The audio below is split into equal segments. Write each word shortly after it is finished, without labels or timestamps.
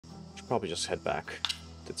probably just head back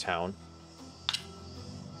to town.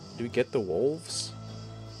 Did we get the wolves?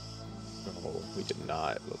 No, we did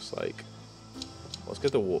not, it looks like.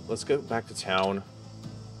 Let's get back to town.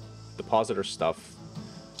 Deposit our stuff.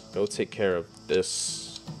 Go take care of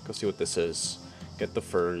this. Go see what this is. Get the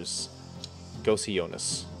furs. Go see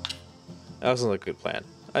Jonas. That sounds like a good plan.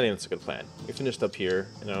 I think that's a good plan. We finished up here.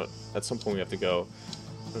 You know, at some point we have to go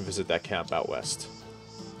and visit that camp out west.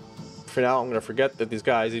 For now, I'm going to forget that these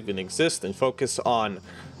guys even exist and focus on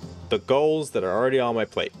the goals that are already on my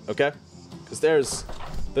plate, okay? Because there's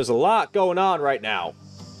a lot going on right now.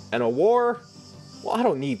 And a war, well, I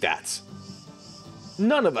don't need that.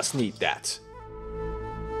 None of us need that.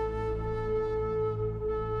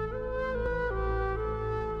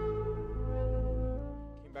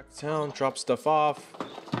 Came back to town, dropped stuff off.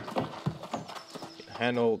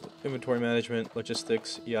 Handled inventory management,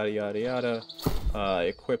 logistics, yada yada yada.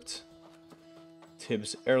 Equipped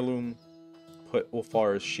Tibbs' heirloom. Put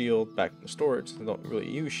Ulfar's shield back in storage. I don't really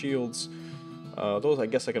use shields. Those I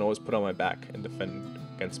guess I can always put on my back and defend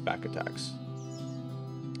against back attacks.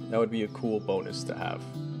 That would be a cool bonus to have.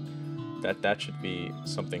 That should be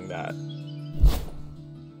something that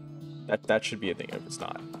should be a thing if it's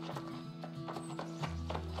not.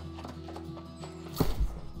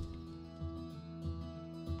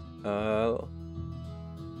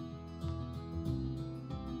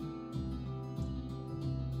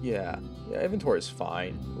 Yeah, inventory is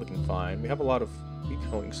fine, looking fine. We have a lot of weak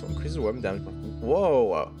going, so increases weapon damage.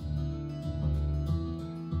 Whoa!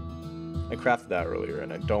 I crafted that earlier,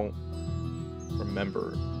 and I don't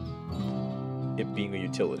remember it being a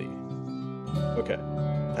utility. Okay,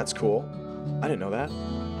 that's cool. I didn't know that.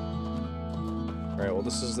 All right, well,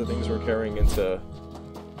 this is the things we're carrying into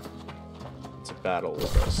battle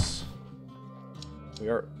with us. We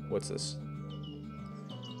are. What's this?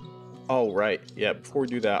 Oh, right. Yeah, before we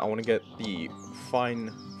do that, I want to get the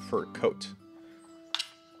fine fur coat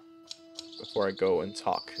before I go and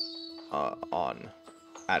talk on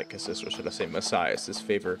Atticus's, or should I say Messiah's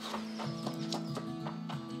favor.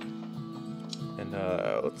 And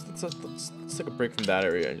let's take a break from that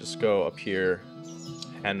area and just go up here,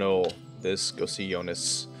 handle this, go see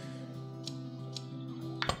Jonas.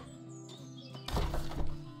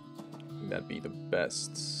 That'd be the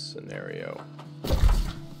best scenario.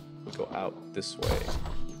 We go out this way.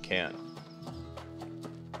 We can.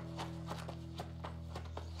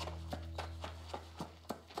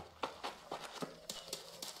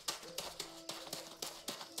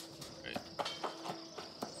 Right.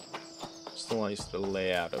 Still want to use the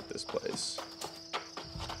layout of this place.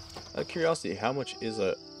 Out of curiosity, how much is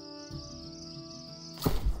a?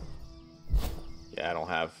 Yeah, I don't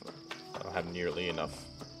have nearly enough.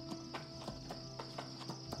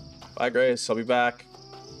 Bye, Grace. I'll be back.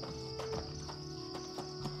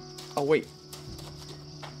 Oh, wait.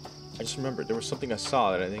 I just remembered. There was something I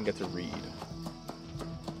saw that I didn't get to read.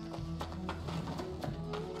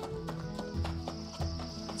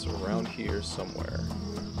 It's around here somewhere.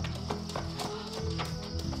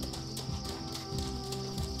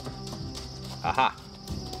 Aha!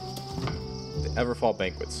 The Everfall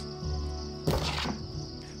Banquets.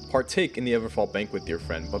 Partake in the Everfall Banquet, dear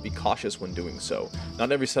friend, but be cautious when doing so.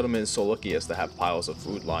 Not every settlement is so lucky as to have piles of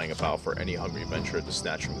food lying about for any hungry adventurer to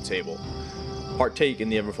snatch from the table. Partake in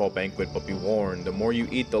the Everfall Banquet, but be warned, the more you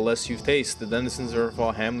eat, the less you taste. The denizens of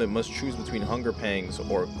Everfall Hamlet must choose between hunger pangs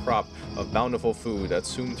or a crop of bountiful food that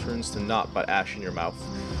soon turns to naught but ash in your mouth.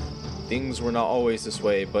 Things were not always this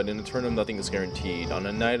way, but in Eternum nothing is guaranteed. On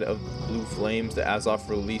a night of blue flames, the Azoth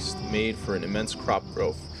released made for an immense crop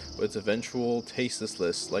growth. With its eventual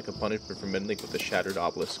tastelessness, like a punishment for meddling with the shattered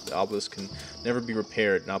obelisk. The obelisk can never be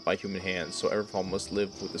repaired, not by human hands, so Everfall must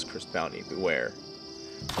live with this cursed bounty. Beware.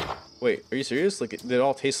 Wait, are you serious? Like, did it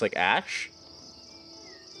all taste like ash?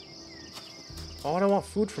 Oh, I don't want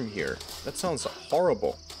food from here. That sounds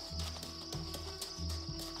horrible.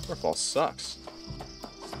 Everfall sucks.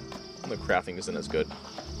 The crafting isn't as good.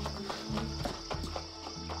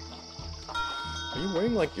 Are you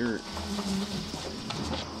wearing, like, your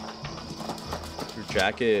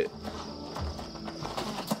jacket?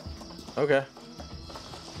 Okay.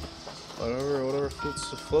 Whatever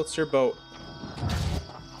floats your boat.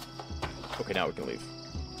 Okay, now we can leave.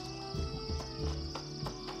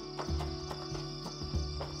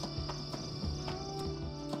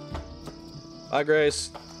 Bye,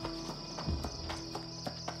 Grace.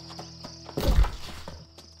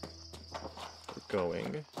 We're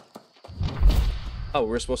going. Oh,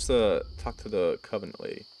 we're supposed to talk to the Covenant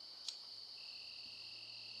lady.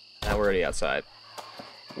 Now we're already outside.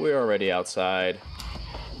 We're already outside.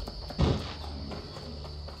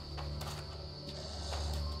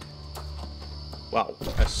 Wow,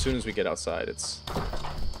 as soon as we get outside, it's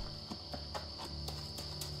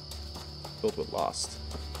filled with lost.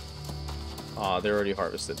 Aw, they're already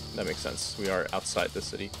harvested. That makes sense. We are outside the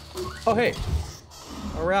city. Oh, hey!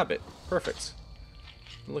 A rabbit. Perfect.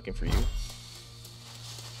 I'm looking for you.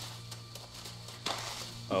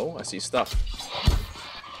 Oh, I see stuff.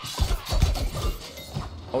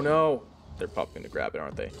 Oh no! They're probably gonna grab it,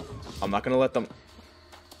 aren't they? I'm not gonna let them.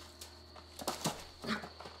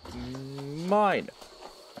 Mine!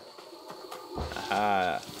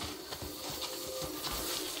 Ah.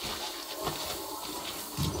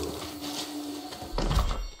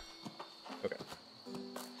 Okay.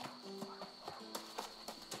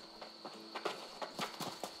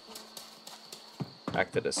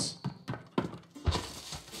 Back to this.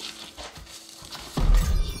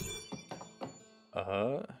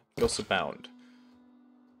 Ghosts abound.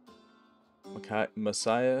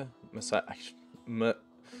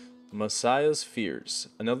 Messiah's fears.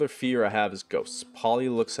 Another fear I have is ghosts. Polly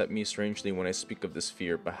looks at me strangely when I speak of this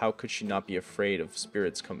fear, but how could she not be afraid of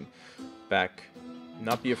spirits come back?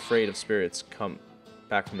 Not be afraid of spirits come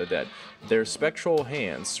back from the dead. Their spectral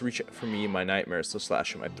hands reach for me in my nightmares to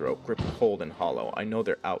slash in my throat, grip cold and hollow. I know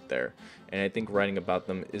they're out there, and I think writing about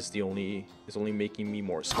them is only making me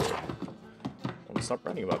more scared. Well, stop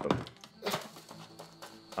writing about them.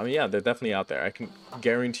 I mean, yeah, they're definitely out there. I can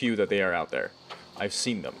guarantee you that they are out there. I've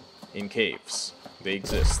seen them in caves. They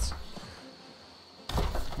exist.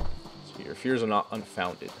 So your fears are not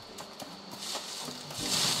unfounded.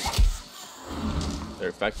 They're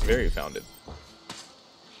in fact very founded.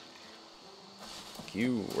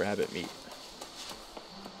 Cue rabbit meat.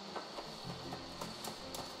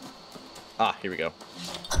 Ah, here we go.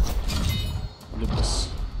 Lupus.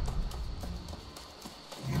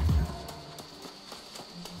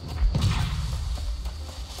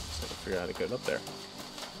 Figure out how to get up there.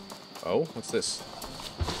 Oh, what's this?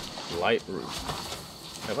 Light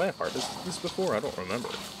roof. Have I harvested this before? I don't remember.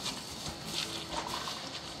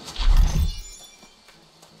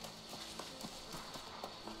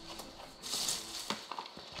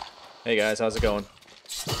 Hey guys, how's it going?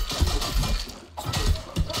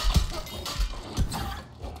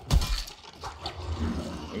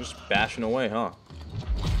 You're just bashing away, huh?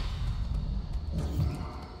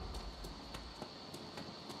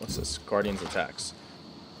 What's this? Guardian's attacks.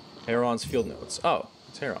 Heron's field notes. Oh,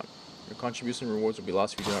 it's Heron. Your contribution rewards will be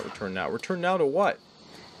lost if you do not return now. Return now to what?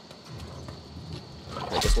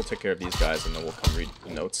 I guess we'll take care of these guys and then we'll come read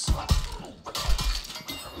the notes.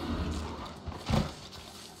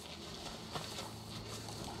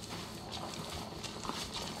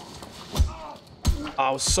 Oh,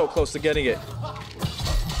 I was so close to getting it.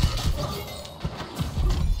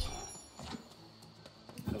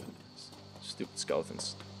 Stupid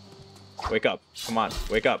skeletons. Wake up. Come on.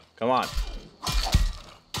 Wake up. Come on.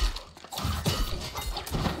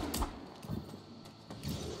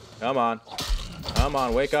 Come on. Come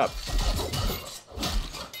on. Wake up.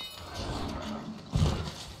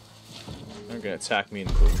 They're going to attack me in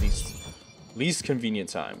the least convenient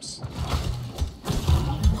times.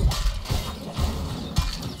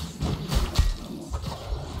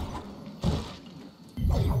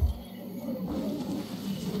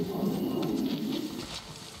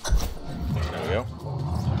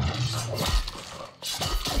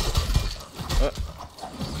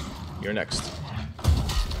 You're next. Is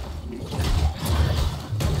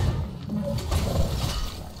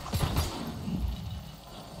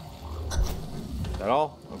that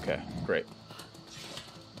all? Okay, great.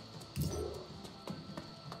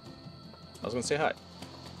 I was gonna say hi.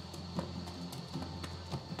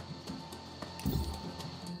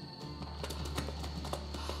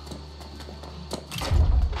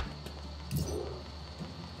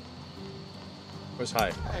 Where's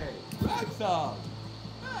hi? Hey, Rexall!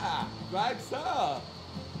 Ah, Rexall!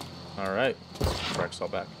 Alright,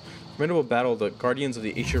 Rexall back. Formidable battle, the guardians of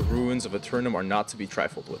the ancient ruins of Eternum are not to be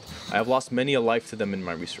trifled with. I have lost many a life to them in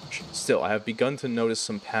my research. Still, I have begun to notice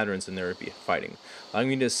some patterns in their fighting, allowing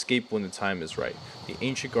me to escape when the time is right. The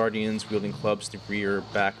ancient guardians wielding clubs to rear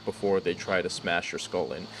back before they try to smash your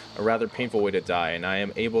skull in. A rather painful way to die, and I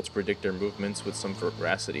am able to predict their movements with some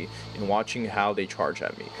veracity in watching how they charge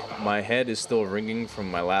at me. My head is still ringing from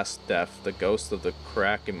my last death, the ghost of the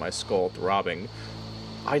crack in my skull throbbing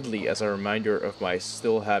idly as a reminder of my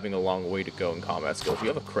still having a long way to go in combat skills. You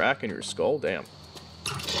have a crack in your skull? Damn.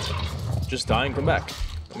 Just die and come back.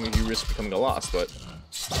 I mean, you risk becoming a lost, but...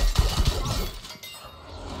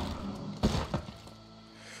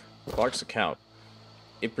 Clark's account.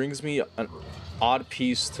 it brings me an odd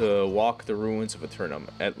peace to walk the ruins of Eternum.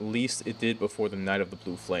 At least it did before the Night of the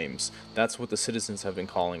Blue Flames. That's what the citizens have been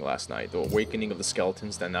calling last night, the awakening of the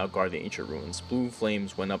skeletons that now guard the ancient ruins. Blue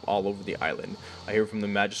flames went up all over the island. I hear from the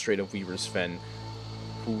magistrate of Weaver's Fen,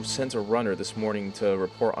 who sent a runner this morning to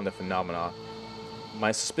report on the phenomena.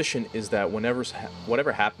 My suspicion is that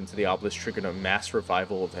whatever happened to the obelisk triggered a mass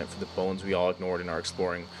revival event for the bones we all ignored in our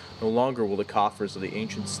exploring. No longer will the coffers of the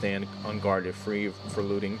ancients stand unguarded, free for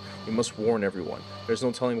looting. We must warn everyone. There's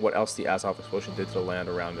no telling what else the Azov explosion did to the land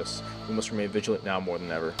around us. We must remain vigilant now more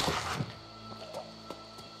than ever.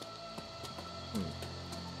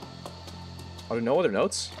 Are there no other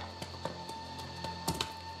notes?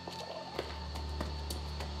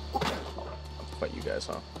 Fight you guys,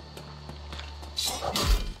 huh?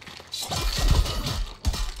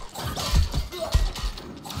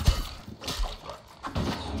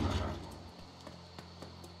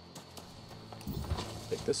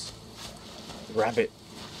 Take this. Rabbit.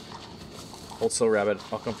 Hold still, rabbit.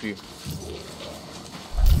 I'll come for you.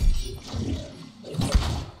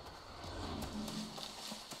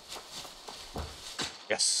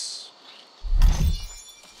 Yes.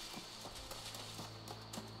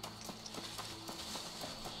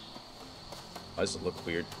 Why does it look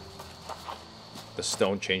weird? The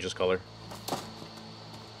stone changes color.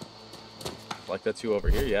 Like that too over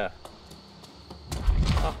here, yeah.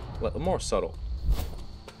 Ah, more subtle.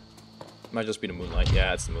 Might just be the moonlight.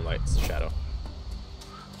 Yeah, it's the moonlight. It's the shadow.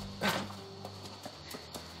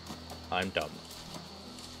 I'm dumb.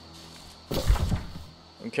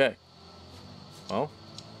 Okay. Well,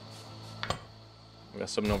 we got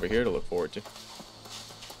something over here to look forward to.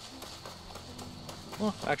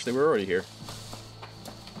 Well, actually, we're already here.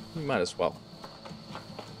 We might as well.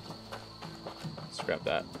 Let's grab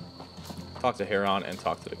that. Talk to Heron and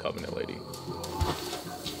talk to the Covenant Lady.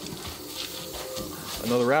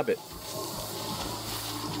 Another rabbit.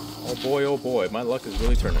 Oh boy, my luck is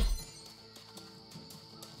really turning.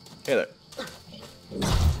 Hey there.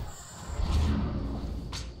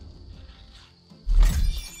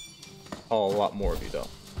 Oh, a lot more of you though.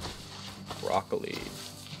 Broccoli.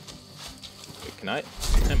 Wait, can I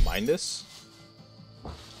mine this?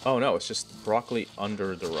 Oh no, it's just broccoli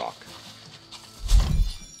under the rock.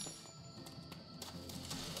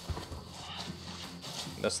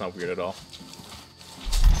 That's not weird at all.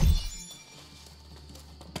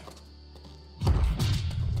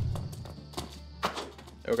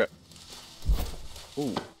 Okay.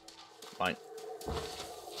 Ooh. Fine.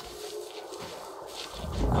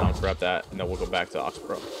 I'll grab that, and then we'll go back to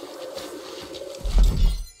Oxborough.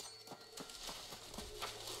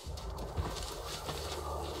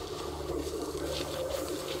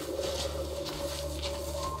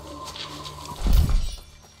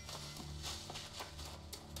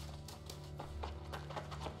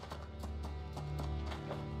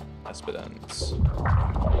 Aspidons.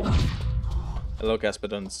 Hello,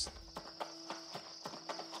 Aspidons.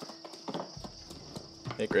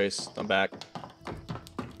 Hey, Grace. I'm back.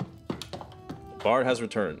 The bard has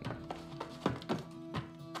returned.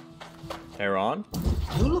 Heron?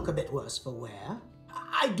 You look a bit worse for wear.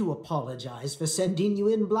 I do apologize for sending you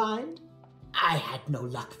in blind. I had no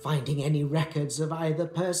luck finding any records of either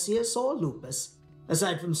Perseus or Lupus,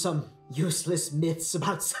 aside from some useless myths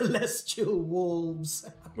about celestial wolves.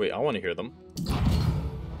 Wait, I want to hear them.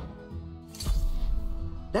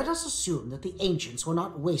 Let us assume that the ancients were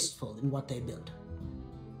not wasteful in what they built.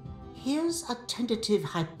 Here's a tentative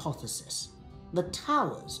hypothesis. The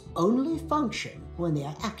towers only function when they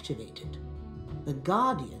are activated. The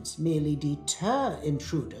Guardians merely deter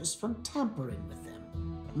intruders from tampering with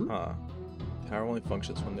them. Huh. Tower only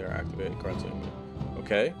functions when they're activated.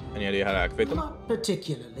 Okay. Any idea how to activate them? Not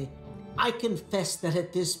particularly. I confess that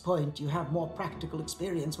at this point you have more practical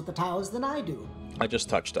experience with the towers than I do. I just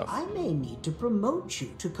touch stuff. I may need to promote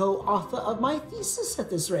you to co-author of my thesis at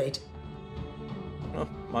this rate. Well,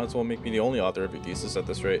 might as well make me the only author of your thesis at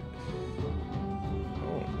this rate.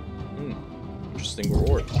 Oh, interesting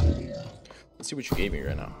reward. Let's see what you gave me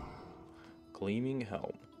right now. Gleaming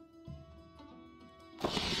Helm.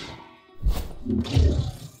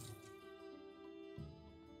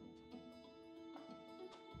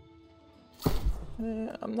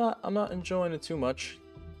 I'm not enjoying it too much.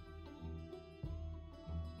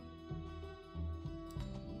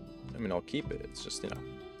 I mean, I'll keep it. It's just, you know,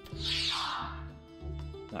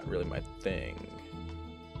 not really my thing.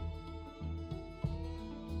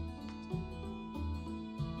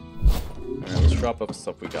 Alright, let's drop up the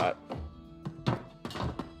stuff we got.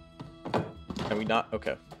 Can we not?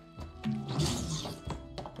 Okay.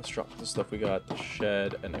 Let's drop the stuff we got, the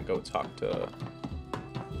shed, and then go talk to...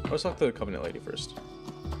 Let's talk to the Covenant Lady first.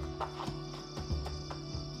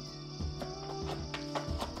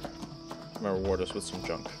 might reward us with some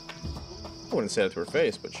junk. I wouldn't say that to her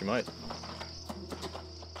face, but she might.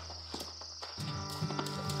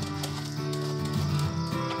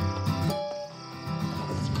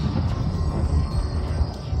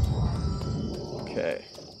 Okay.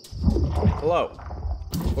 Hello.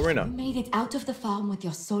 Lorena. You made it out of the farm with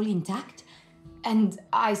your soul intact? And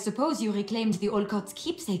I suppose you reclaimed the Olcott's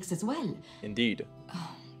keepsakes as well? Indeed.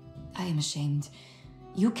 Oh, I am ashamed.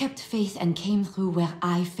 You kept faith and came through where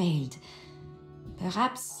I failed.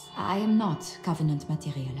 Perhaps I am not Covenant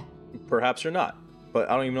material. Perhaps you're not, but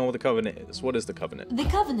I don't even know what the Covenant is. What is the Covenant? The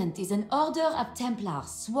Covenant is an order of Templars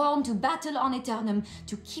sworn to battle on Eternum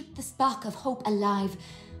to keep the spark of hope alive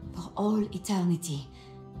for all eternity.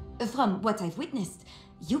 From what I've witnessed,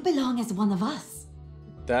 you belong as one of us.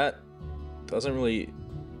 That doesn't really...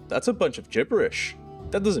 That's a bunch of gibberish.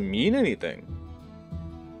 That doesn't mean anything.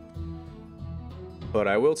 But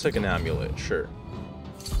I will take an amulet, sure.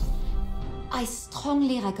 I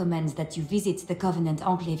strongly recommend that you visit the Covenant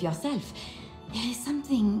Enclave yourself. There is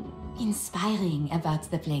something inspiring about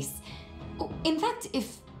the place. Oh, in fact,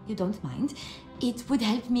 if you don't mind, it would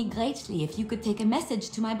help me greatly if you could take a message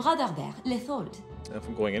to my brother there, Lithold. If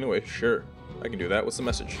I'm going anyway, sure. I can do that. What's the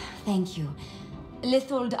message? Thank you.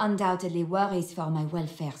 Lithold undoubtedly worries for my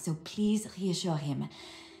welfare, so please reassure him.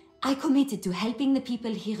 I committed to helping the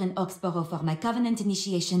people here in Oxborough for my Covenant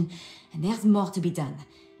initiation, and there's more to be done.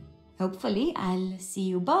 Hopefully, I'll see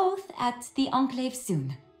you both at the Enclave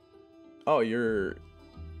soon. Oh,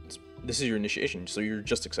 this is your initiation, so you're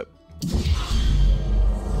just accepted.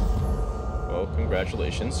 Well,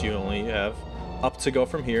 congratulations. You only have up to go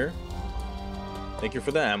from here. Thank you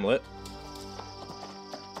for the amulet.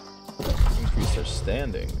 Increase their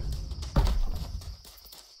standing.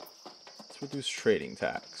 Let's reduce trading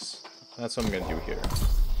tax. That's what I'm going to do here.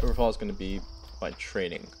 Everfall is going to be my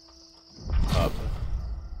trading hub.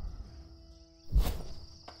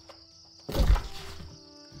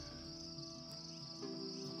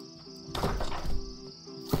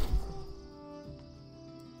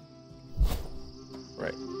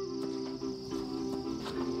 Right.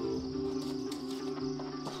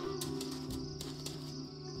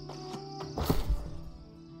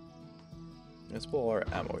 Let's pull our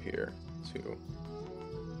ammo here, too.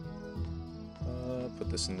 Put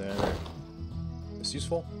this in there. This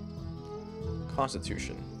useful?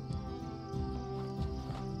 Constitution.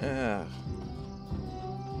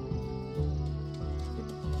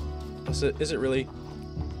 Is it really?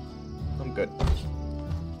 I'm good.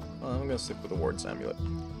 Well, I'm gonna stick with the Ward's amulet.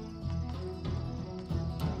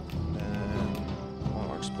 And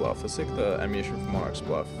Monarch's Bluff. Let's take the ammunition from Monarch's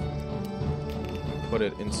Bluff. Put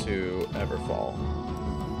it into Everfall.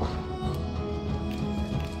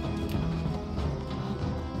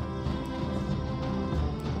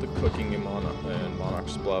 The cooking in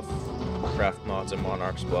Monarch's Bluff. Craft mods in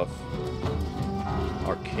Monarch's Bluff.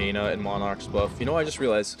 Arcana in Monarch's Bluff. You know, I just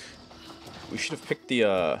realized we should have picked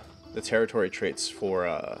the territory traits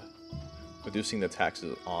for reducing the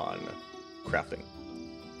taxes on crafting,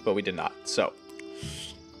 but we did not. So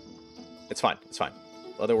it's fine. It's fine.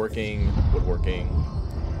 Leatherworking, woodworking.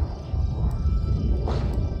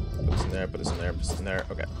 Put this in there. Put this in there. Put this in there.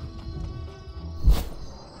 Okay.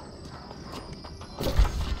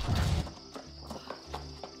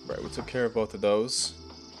 Right. We took care of both of those.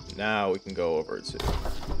 Now we can go over to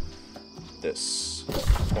this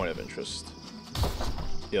point of interest.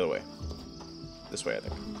 The other way. This way, I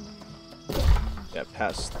think. Yeah,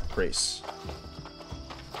 past Grace.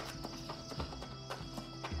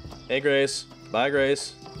 Hey, Grace. Bye,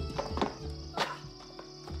 Grace.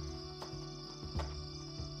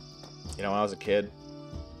 You know, when I was a kid,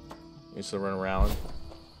 I used to run around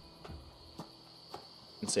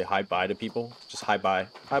and say hi-bye to people. Just hi-bye.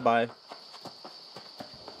 Hi-bye.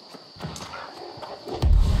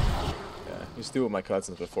 Yeah, I used to do it with my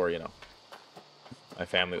cousins before, you know, my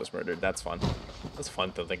family was murdered. That's fun. That's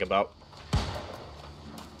fun to think about.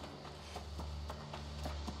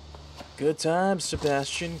 Good times,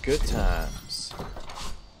 Sebastian. Good times.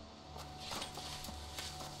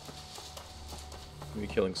 Maybe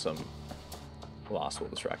killing some lost will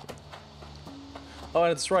distract me. Oh,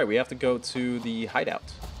 and that's right. We have to go to the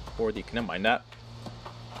hideout. Or the... Never mind that.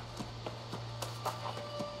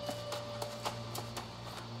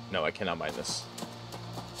 No, I cannot mine this.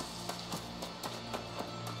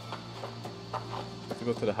 I have to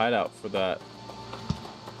go to the hideout for that...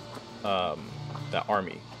 that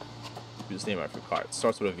army. Whose name I forgot. It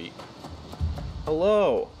starts with a V.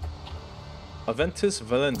 Hello! Aventus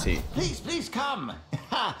Valenti. Please come!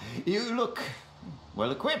 You look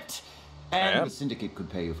well equipped. And the Syndicate could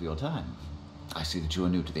pay you for your time. I see that you are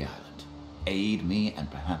new to the island. Aid me, and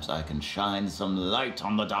perhaps I can shine some light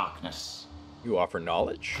on the darkness. You offer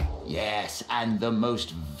knowledge? Yes, and the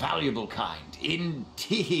most valuable kind,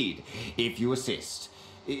 indeed, if you assist.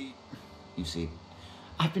 You see,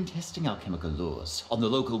 I've been testing alchemical lures on the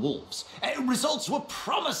local wolves. Results were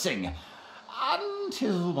promising,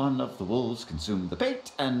 until one of the wolves consumed the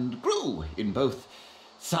bait and grew in both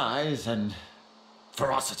size and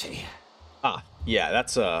ferocity. Ah, yeah,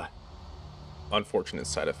 that's a unfortunate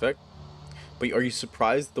side effect. But are you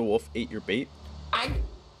surprised the wolf ate your bait?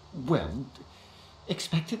 Well,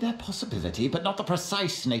 expected that possibility, but not the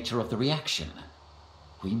precise nature of the reaction.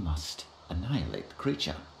 We must annihilate the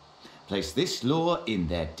creature. Place this lure in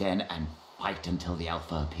their den and fight until the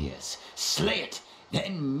Alpha appears. Slay it,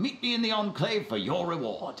 then meet me in the Enclave for your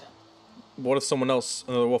reward. What if someone else,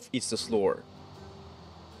 another wolf, eats this lure?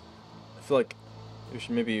 I feel like we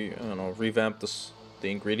should maybe, I don't know, revamp the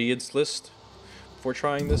ingredients list before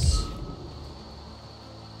trying this.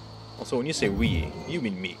 Also, when you say we, you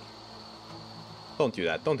mean me. Don't do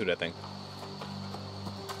that. Don't do that thing.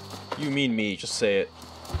 You mean me. Just say it.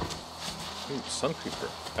 Ooh, Sun Creeper.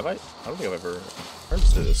 Have I? I don't think I've ever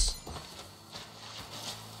harvested this.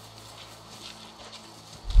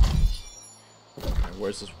 Alright,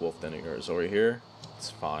 where's this wolf den of yours? Over here? It's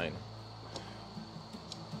fine.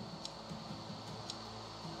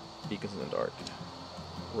 Beacons in the dark.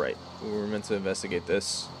 Right. We were meant to investigate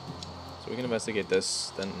this. So we can investigate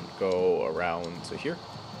this, then go around to here.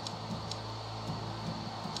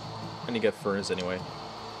 And you get furnace anyway.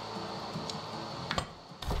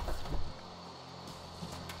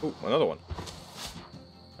 Ooh, another one.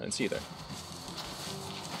 I didn't see you there.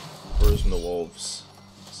 Birds from the wolves.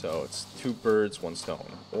 So it's 2 birds, 1 stone.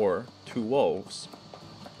 Or 2 wolves,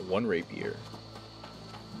 1 rapier.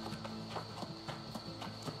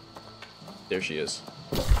 There she is.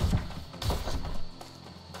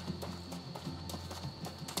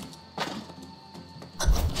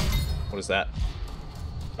 What is that?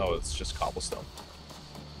 Oh, it's just cobblestone.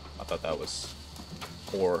 I thought that was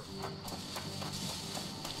ore.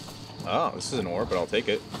 Oh, this is an ore, but I'll take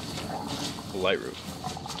it. Light root.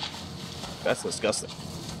 That's disgusting.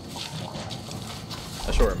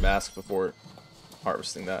 I should wear a mask before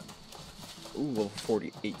harvesting that. Ooh, level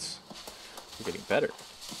 48. We're getting better.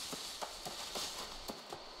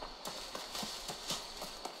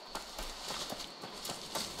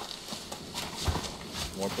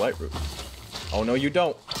 More blight root. Oh no, you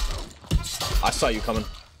don't. I saw you coming.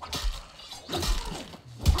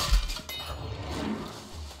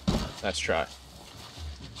 Let's try.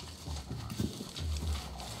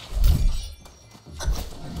 Let's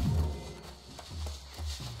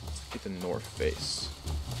get the north face.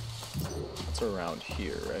 That's around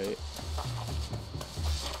here, right?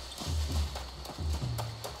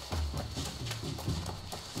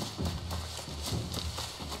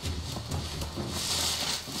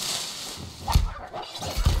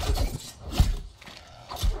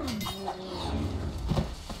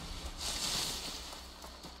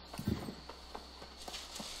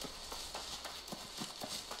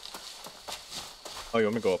 Oh, you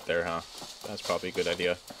want me to go up there, huh? That's probably a good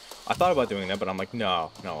idea. I thought about doing that, but I'm like, no.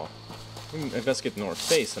 We can investigate the north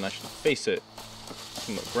face, and I should face it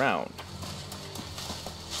from the ground.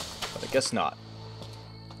 But I guess not.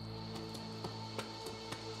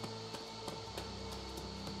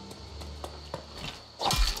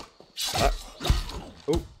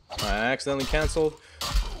 Oop, I accidentally canceled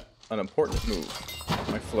an important move.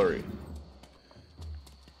 My flurry.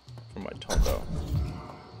 From my Tondo.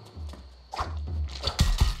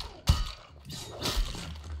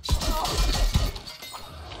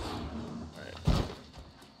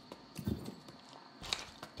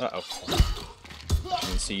 Uh-oh. I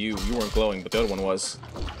didn't see you. You weren't glowing, but the other one was.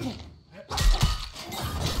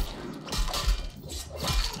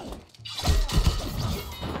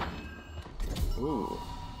 Ooh.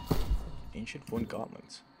 Ancient Wood Gauntlet.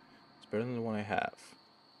 It's better than the one I have.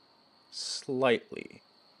 Slightly.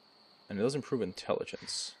 And it does improve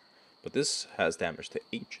intelligence. But this has damage to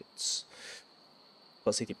ancients.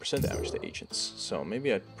 Plus 80% damage to ancients. So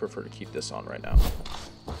maybe I'd prefer to keep this on right now.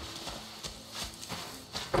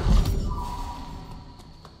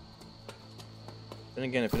 Then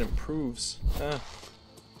again, if it improves,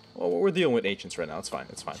 well, we're dealing with ancients right now. It's fine.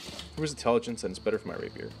 It's fine. Improves intelligence, and it's better for my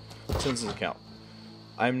rapier. Since this account,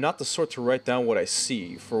 I am not the sort to write down what I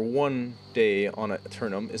see. For one day on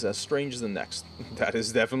Eternum is as strange as the next. That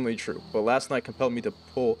is definitely true. But last night compelled me to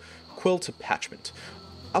pull quill to parchment.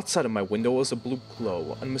 Outside of my window was a blue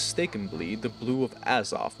glow, unmistakably the blue of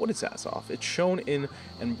Azov. What is Azov? It shone in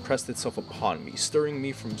and pressed itself upon me, stirring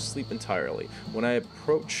me from sleep entirely. When I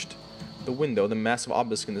approached the window, the massive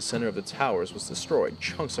obelisk in the center of the towers was destroyed.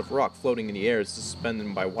 Chunks of rock floating in the air,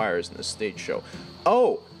 suspended by wires in the stage show.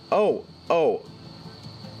 Oh!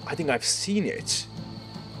 I think I've seen it.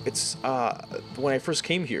 It's, when I first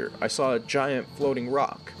came here, I saw a giant floating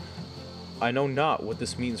rock. I know not what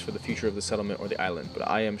this means for the future of the settlement or the island, but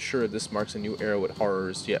I am sure this marks a new era with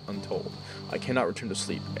horrors yet untold. I cannot return to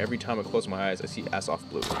sleep. Every time I close my eyes, I see Azoth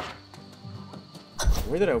Blue.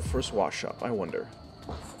 Where did I first wash up? I wonder.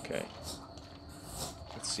 Okay.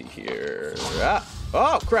 Let's see here. Ah!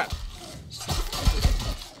 Oh, crap!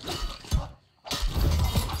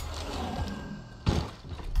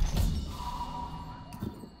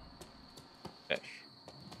 Okay.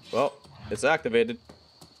 Well, it's activated.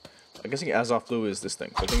 I'm guessing Azoth Blue is this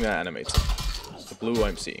thing. The thing that animates it. The blue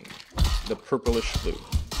I'm seeing. The purplish blue.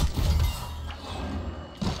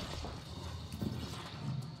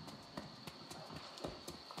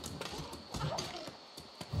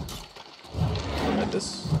 Read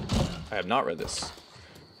this? I have not read this.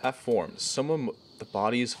 Half formed. Some of the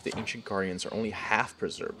bodies of the ancient guardians are only half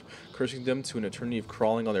preserved, cursing them to an eternity of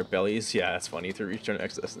crawling on their bellies. Yeah, that's funny, to reach their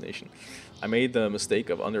next destination. I made the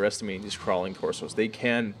mistake of underestimating these crawling torsos. They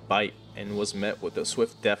can bite, and was met with a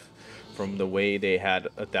swift death from the way they had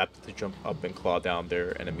adapted to jump up and claw down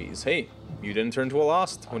their enemies. Hey, you didn't turn to a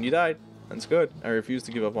lost when you died. That's good. I refuse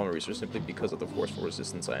to give up on my research simply because of the forceful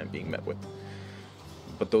resistance I am being met with.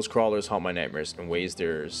 But those crawlers haunt my nightmares in ways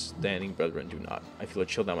their standing brethren do not. I feel a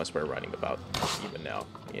chill down my spine writing about, even now.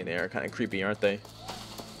 Yeah, they are kind of creepy, aren't they?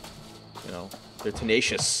 You know, they're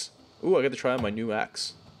tenacious. Ooh, I get to try out my new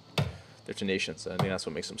axe. They're tenacious. I think that's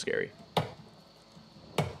what makes them scary.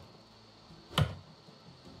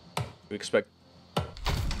 We expect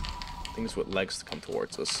things with legs to come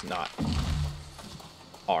towards us, not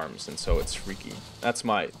arms, and so it's freaky. That's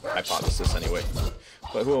my hypothesis anyway.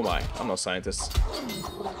 But who am I? I'm no scientist.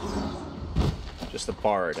 Just a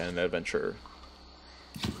bard and an adventurer.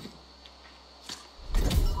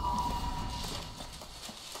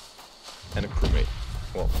 And a crewmate.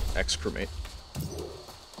 Well, ex-crewmate.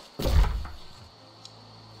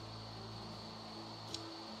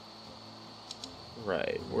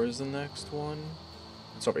 Right, where's the next one?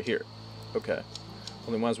 It's over here. Okay.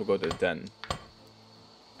 Well, then might as well go to the den.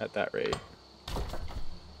 At that rate.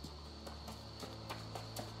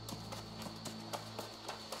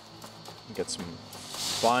 Get some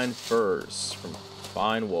fine furs from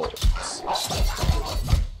fine wolves.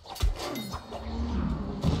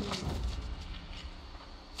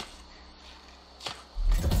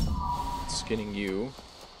 Skinning you.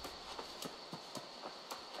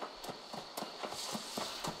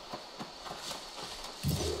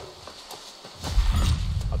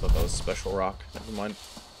 I thought that was special rock. Never mind.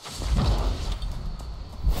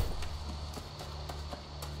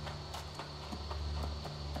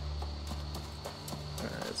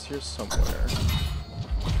 Alright, it's here somewhere.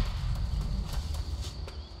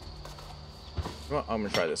 Well, I'm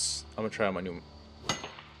gonna try this. I'm gonna try my new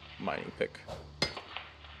mining pick.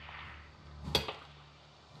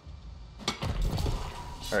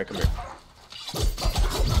 Alright, come here.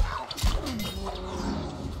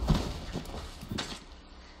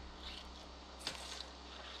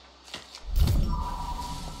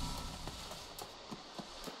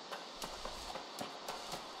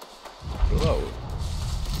 Hello,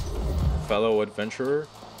 fellow adventurer.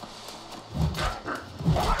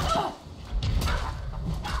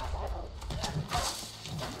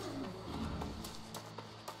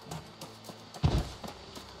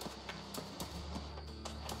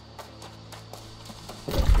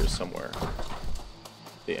 Here somewhere.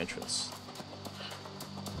 The entrance.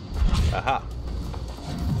 Aha!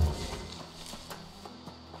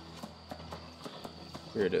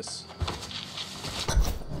 Here it is.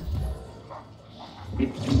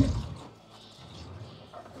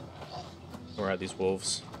 Where are these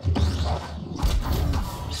wolves?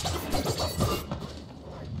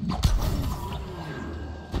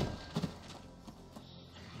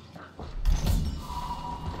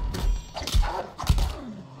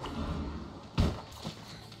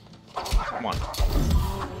 Come on.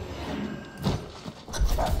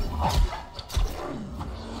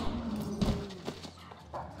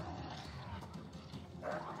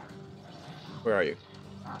 Where are you?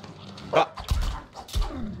 Ah!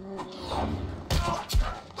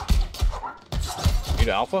 You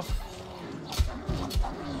to alpha?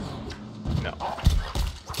 No. I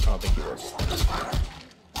don't think you were.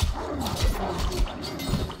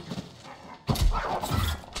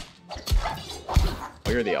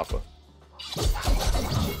 Oh, you're the alpha.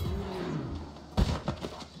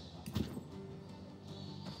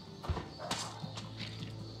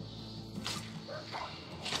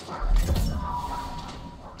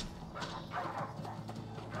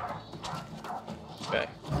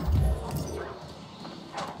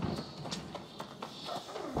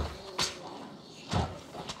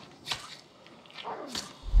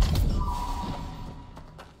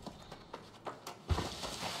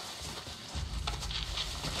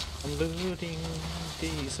 Looting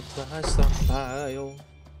the supply stockpile.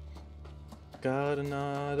 Got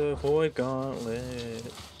another void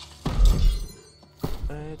gauntlet.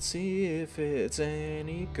 Let's see if it's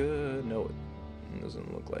any good. No, it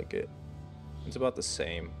doesn't look like it. It's about the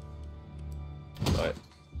same. But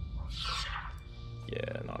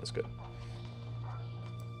yeah, not as good.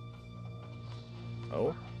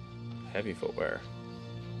 Oh, heavy footwear.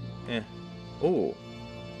 Eh. Oh,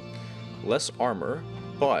 less armor,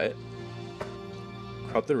 but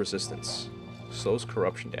corrupted resistance. Slows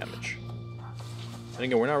corruption damage. And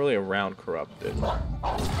again, we're not really around corrupted.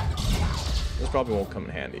 This probably won't come in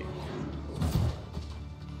handy.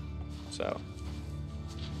 So,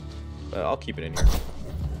 but I'll keep it in here.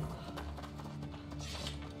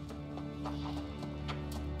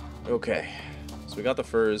 Okay, so we got the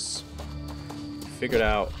furs. Figured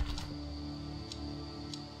out.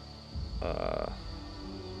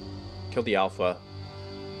 Killed the alpha.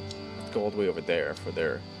 Let's go all the way over there for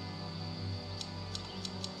their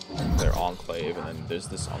enclave, and then there's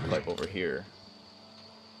this enclave over here.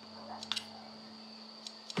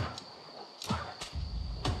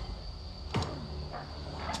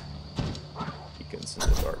 Beacons in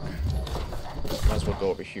the dark. Might as well go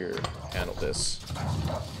over here, handle this.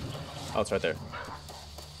 Oh, it's right there.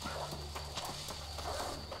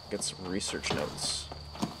 Get some research notes.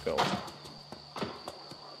 Go.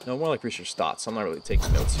 No, more like research thoughts. I'm not really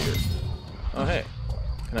taking notes here. Oh, hey.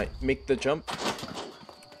 Can I make the jump?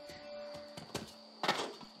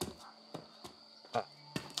 Ah.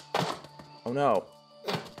 Oh, no.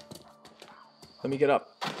 Let me get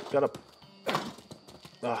up. Got up.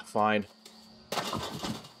 Ah, fine.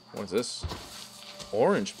 What is this?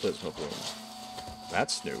 Orange plasma bloom.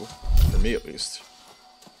 That's new. For me, at least.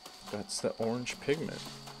 That's the orange pigment.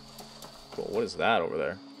 Cool. What is that over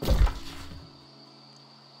there?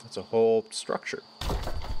 It's a whole structure.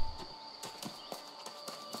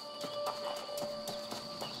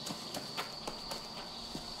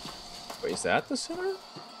 Wait, is that the center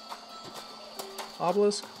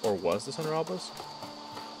obelisk? Or was the center obelisk?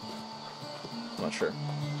 I'm not sure.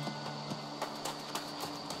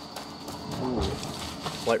 Ooh,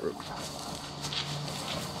 flight route.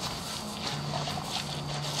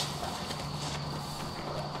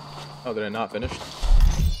 Oh, did I not finish?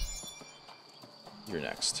 You're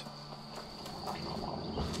next.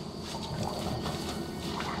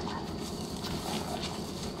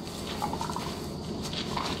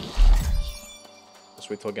 Just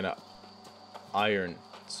wait till I get an iron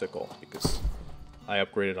sickle, because I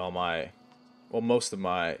upgraded all my, well, most of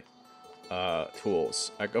my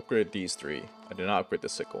tools. I upgraded these three. I did not upgrade the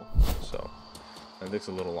sickle, so it takes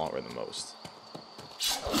a little longer than most.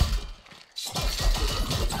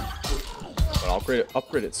 But I'll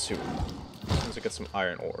upgrade it soon. As soon as I get some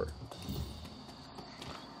iron ore.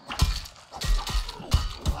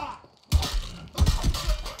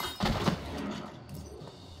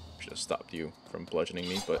 Should have stopped you from bludgeoning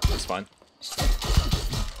me, but it's fine. It's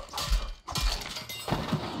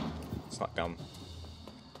not gonna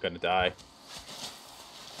die.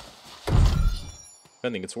 If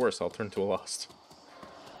anything gets worse, I'll turn to a lost.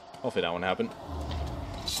 Hopefully that won't happen.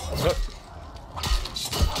 Oh.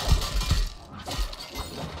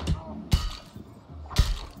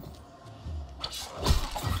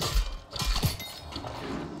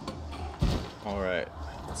 Alright,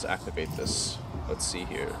 let's activate this. Let's see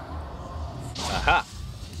here. Aha!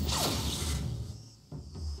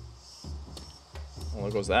 Well,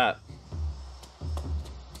 there goes that.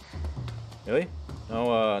 Really?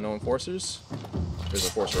 No, no enforcers? There's an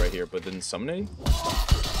enforcer right here, but didn't summon any?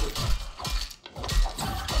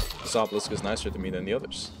 This obelisk is nicer to me than the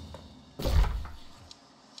others.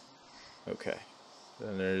 Okay.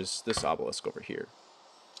 Then there's this obelisk over here.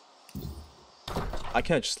 I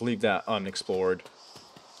can't just leave that unexplored.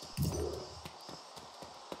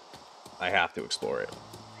 I have to explore it.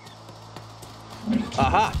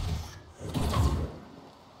 Aha!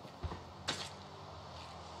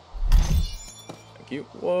 Thank you.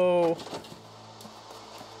 Whoa!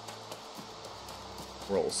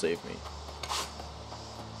 Roll saved me.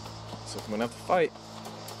 So I'm gonna have to fight.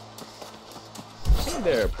 Hey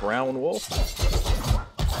there, brown wolf.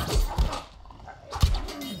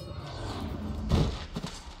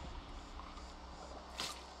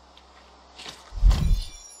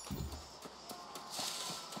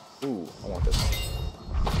 Ooh, I want this.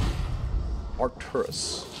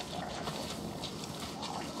 Arcturus.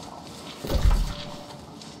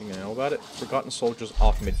 You know about it? Forgotten soldiers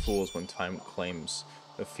often made fools when time claims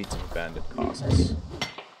the feats of abandoned causes.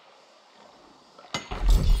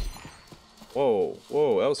 Whoa,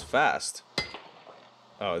 whoa, that was fast.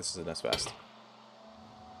 Oh, this isn't as fast.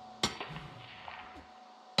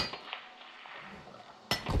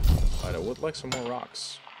 But I would like some more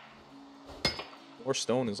rocks. More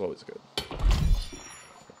stone is always good.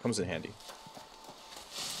 Comes in handy.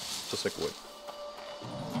 Just like wood.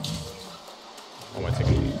 I might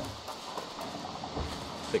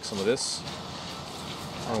take some of this.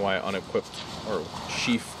 I don't know why I unequipped or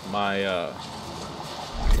sheath my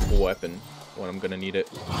weapon when I'm gonna need it.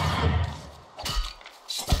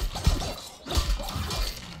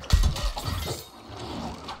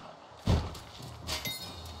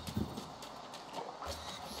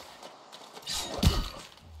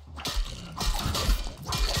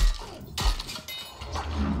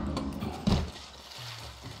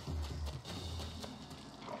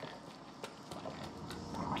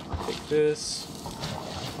 Take this.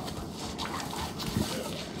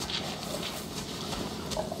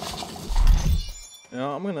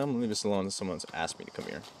 No, I'm gonna leave this alone until someone's asked me to come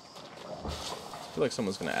here. I feel like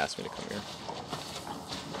someone's gonna ask me to come here.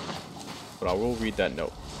 But I will read that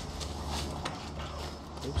note.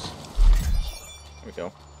 Oops. There we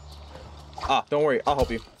go. Ah, don't worry, I'll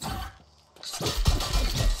help you.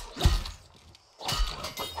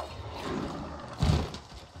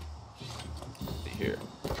 Here.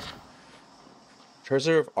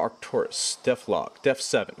 Treasure of Arcturus, Def Log, Def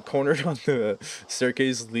 7, cornered on the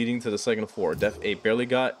staircase leading to the second floor. Def 8, barely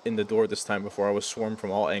got in the door this time before I was swarmed from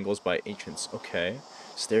all angles by ancients. Okay.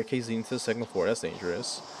 Staircase leading to the second floor, that's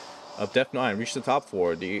dangerous. Def 9, reached the top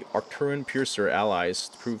floor. The Arcturian Piercer allies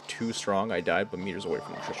proved too strong. I died, but meters away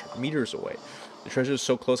from the treasure. Meters away. The treasure is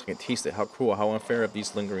so close I can taste it. How cruel, how unfair of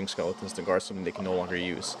these lingering skeletons to guard something they can no longer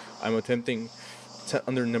use. I'm attempting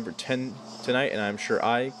under number 10 tonight, and I'm sure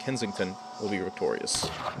Kensington, will be victorious.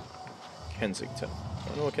 Kensington. I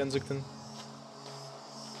don't know what Kensington.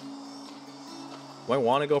 Do I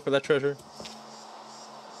want to go for that treasure?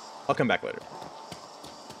 I'll come back later.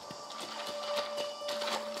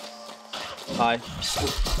 Hi. I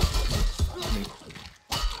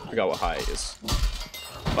forgot what hi is.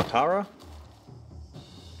 Bakara?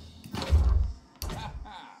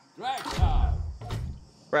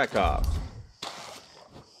 Bragcog.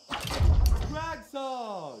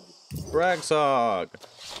 Bragsog.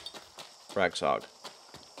 Bragsog.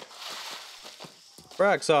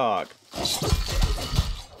 Bragsog.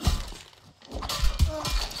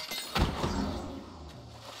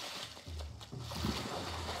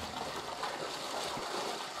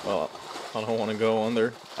 Well, I don't want to go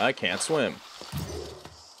under. I can't swim.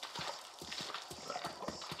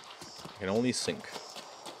 I can only sink.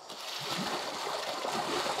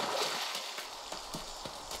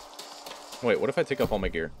 Wait, what if I take off all my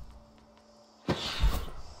gear?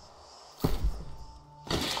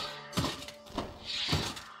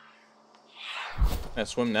 Can I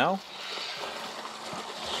swim now?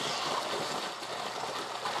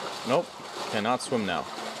 Nope, cannot swim now.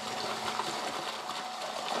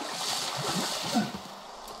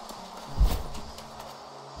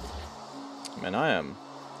 Man, I am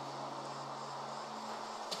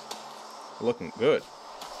looking good.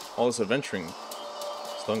 All this adventuring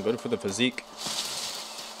is done good for the physique.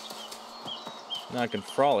 Now I can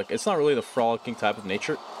frolic. It's not really the frolicking type of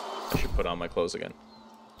nature. I should put on my clothes again.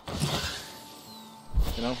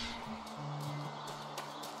 You know?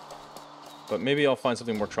 But maybe I'll find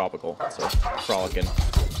something more tropical. So, frolicking.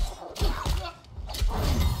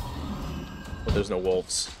 But there's no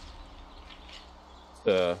wolves.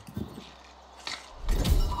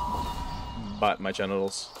 Bite my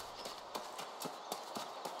genitals.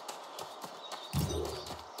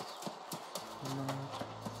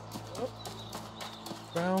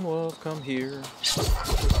 Brown wolf, come here.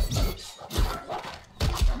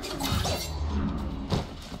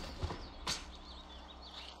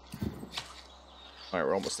 Alright,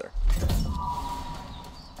 we're almost there.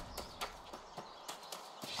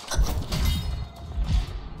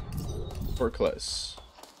 Hercules.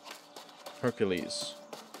 Hercules.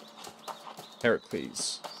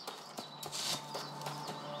 Heracles.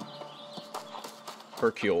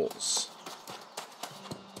 Hercules.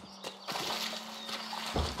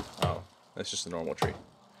 Oh, that's just a normal tree.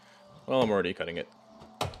 Well, I'm already cutting it.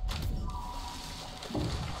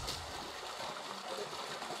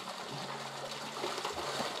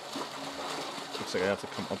 Looks like I have to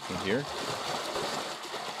come up from here.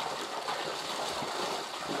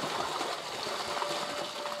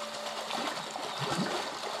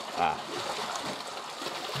 Ah.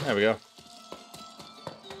 There we go.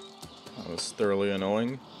 That was thoroughly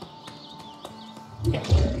annoying.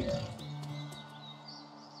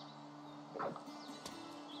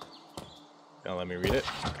 Now let me read it.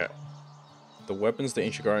 Okay. The weapons the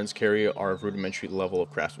ancient guardians carry are of rudimentary level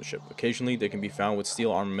of craftsmanship. Occasionally they can be found with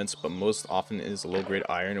steel armaments, but most often it is a low-grade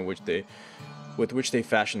iron in which they with which they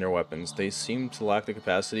fashion their weapons. They seem to lack the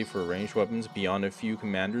capacity for ranged weapons beyond a few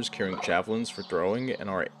commanders carrying javelins for throwing, and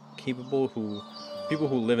are capable people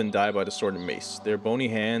who live and die by the sword and mace. Their bony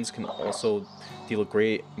hands can also deal a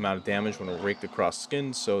great amount of damage when raked across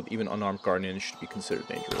skin, so even unarmed guardians should be considered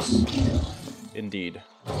dangerous. Indeed.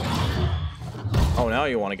 Oh, now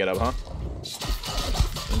you want to get up, huh?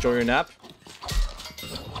 Enjoy your nap?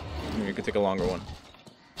 You could take a longer one.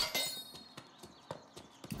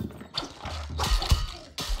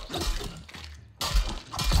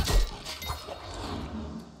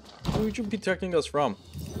 Who would you be protecting us from?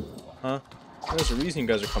 Huh? There's a reason you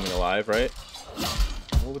guys are coming alive, right?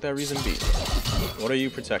 What would that reason be? What are you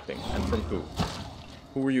protecting? And from who?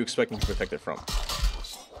 Who were you expecting to protect it from?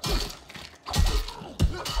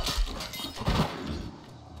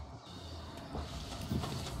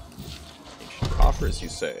 Ancient coffers, you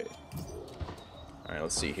say? Alright,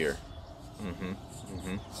 let's see here.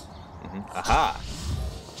 Aha!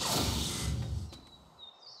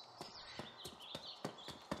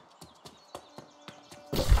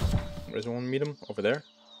 Where does one meet him? Over there?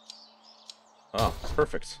 Oh,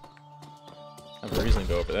 perfect. I have a reason to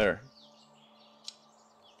go over there.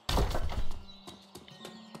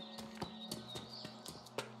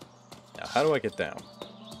 Now, how do I get down?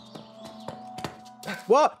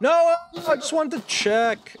 What? No! I just wanted to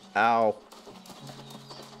check. Ow.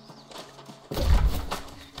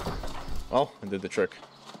 Well, I did the trick.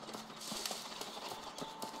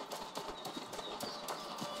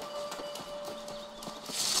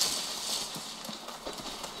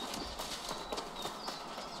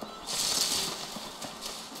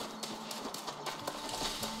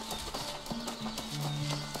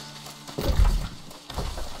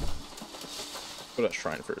 Go to that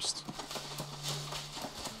shrine first.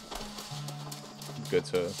 Good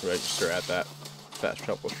to register at that fast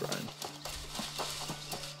travel shrine.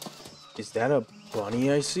 Is that a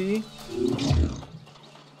bunny I see?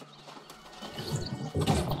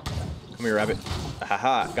 Come here, rabbit.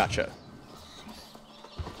 Haha, gotcha.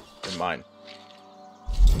 You're mine.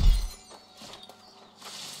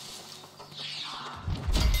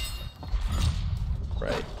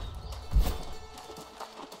 Right.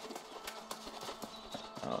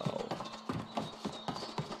 Oh.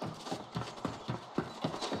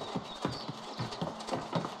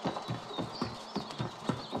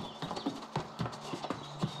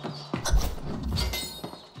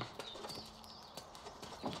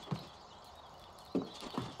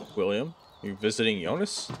 William, you visiting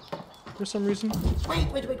Jonas for some reason?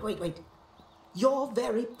 Wait. Your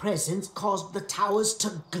very presence caused the towers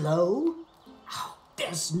to glow? Oh,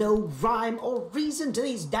 there's no rhyme or reason to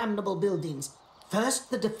these damnable buildings.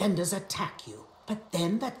 First, the defenders attack you, but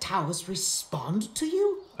then the towers respond to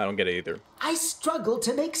you? I don't get it either. I struggle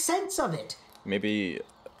to make sense of it. Maybe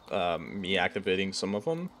me activating some of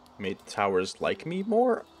them made the towers like me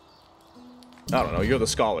more? I don't know, you're the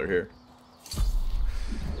scholar here.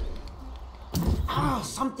 Ah,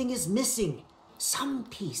 something is missing. Some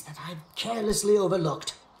piece that I've carelessly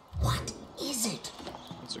overlooked. What is it?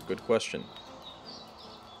 That's a good question.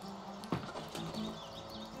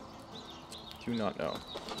 Do not know.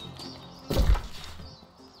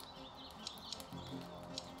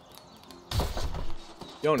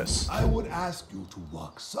 Jonas. I would ask you to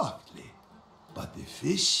walk softly, but the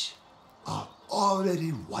fish are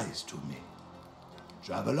already wise to me.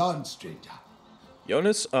 Travel on, stranger.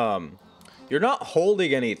 Jonas, you're not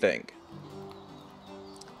holding anything.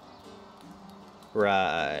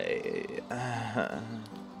 Right.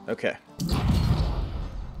 Okay.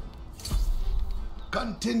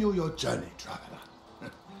 Continue your journey, traveler.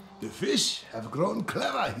 The fish have grown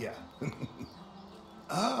clever here.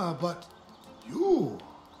 But you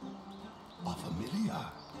are familiar.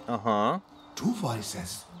 Uh-huh. Two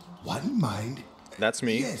voices, one mind. That's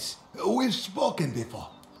me. Yes, we've spoken before.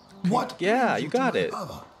 What? Yeah, brings you got to my it.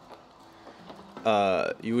 lover?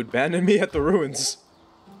 You abandoned me at the ruins.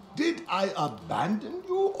 Did I abandon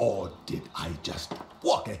you, or did I just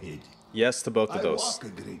walk ahead? Yes to both of I those. walk a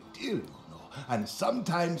great deal, you know, and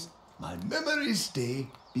sometimes my memories stay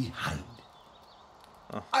behind.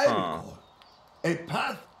 I recall a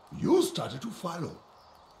path you started to follow,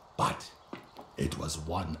 but it was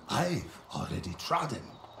one I've already trodden.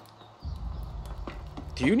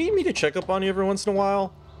 Do you need me to check up on you every once in a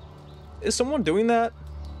while? Is someone doing that?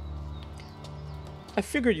 I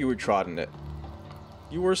figured you were trodden it.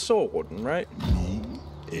 You were a soul warden, right? Me?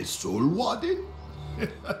 A soul warden?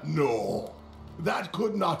 No, that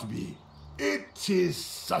could not be. It is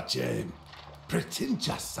such a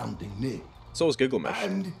pretentious sounding name. So is Gilgamesh.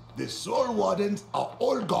 And the soul wardens are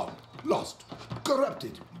all gone, lost,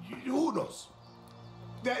 corrupted. Who knows?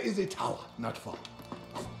 There is a tower not far.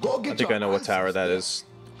 Go get I think your I know what tower answers that there, is.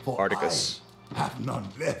 for Articus. I have none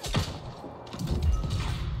left.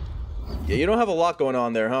 Yeah, you don't have a lot going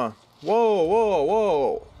on there, huh? Whoa, whoa,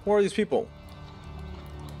 whoa. Who are these people?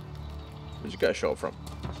 Where'd you guys show up from?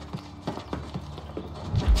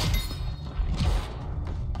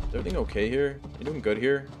 Is everything okay here? You doing good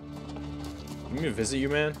here? You need me to visit you,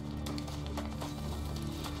 man?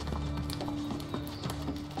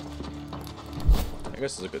 I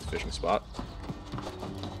guess it's a good fishing spot.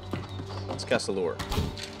 Let's cast a lure.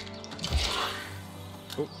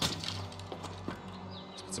 Oop.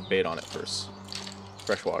 Let's put some bait on it first.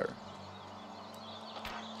 Fresh water.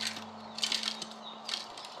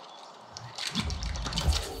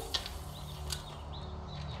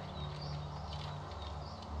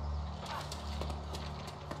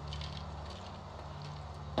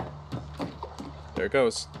 There it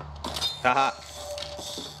goes. Haha.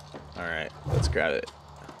 Alright, let's grab it.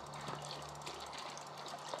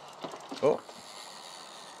 Oh.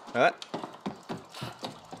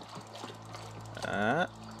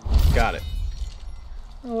 Got it.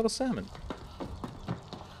 A little salmon.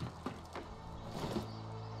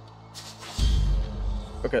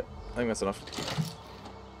 Okay, I think that's enough.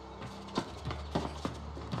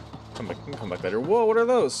 Come back later. Whoa, what are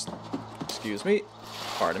those? Excuse me.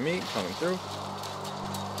 Pardon me, coming through.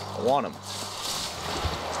 I want them.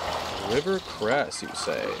 River cress, you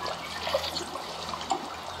say?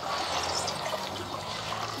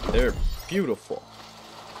 They're beautiful.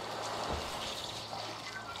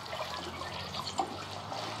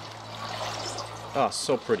 Ah,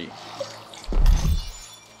 so pretty.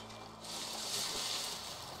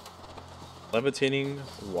 Levitating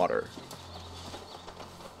water.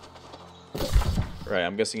 Right,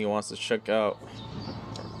 I'm guessing he wants to check out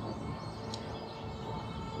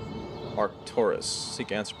Arcturus.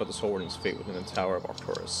 Seek answer about the soul warning's fate within the tower of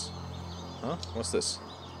Arcturus. Huh? What's this?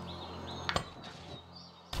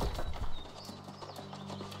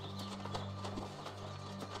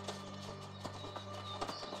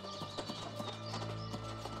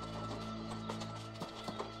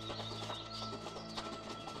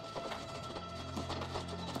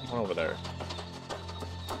 One over there.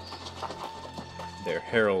 They're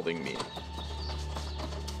heralding me.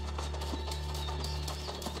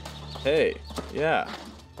 Hey, yeah.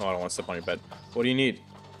 Oh, I don't want to step on your bed. What do you need?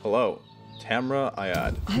 Hello, Tamra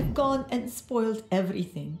Ayad. I've gone and spoiled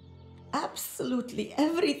everything. Absolutely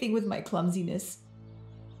everything with my clumsiness.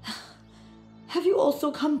 Have you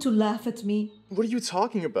also come to laugh at me? What are you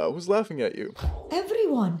talking about? Who's laughing at you?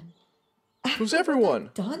 Everyone. Who's After what everyone?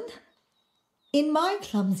 I've done? In my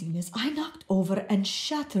clumsiness, I knocked over and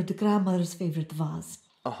shattered grandmother's favorite vase.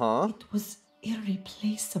 Uh-huh. It was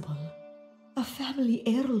irreplaceable. A family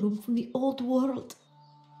heirloom from the old world.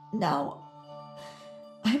 Now,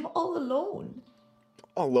 I'm all alone.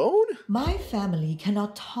 Alone? My family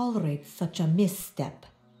cannot tolerate such a misstep.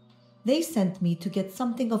 They sent me to get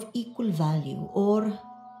something of equal value or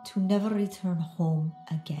to never return home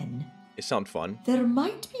again. They sound fun. There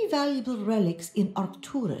might be valuable relics in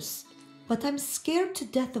Arcturus, but I'm scared to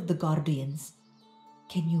death of the Guardians.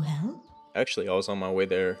 Can you help? Actually, I was on my way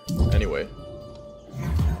there anyway.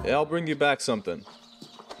 Yeah, I'll bring you back something.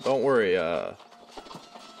 Don't worry, but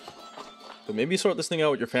maybe sort this thing out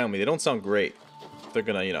with your family. They don't sound great. They're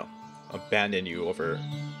gonna, you know, abandon you over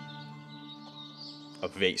a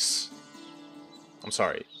vase. I'm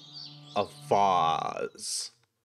sorry. A vase.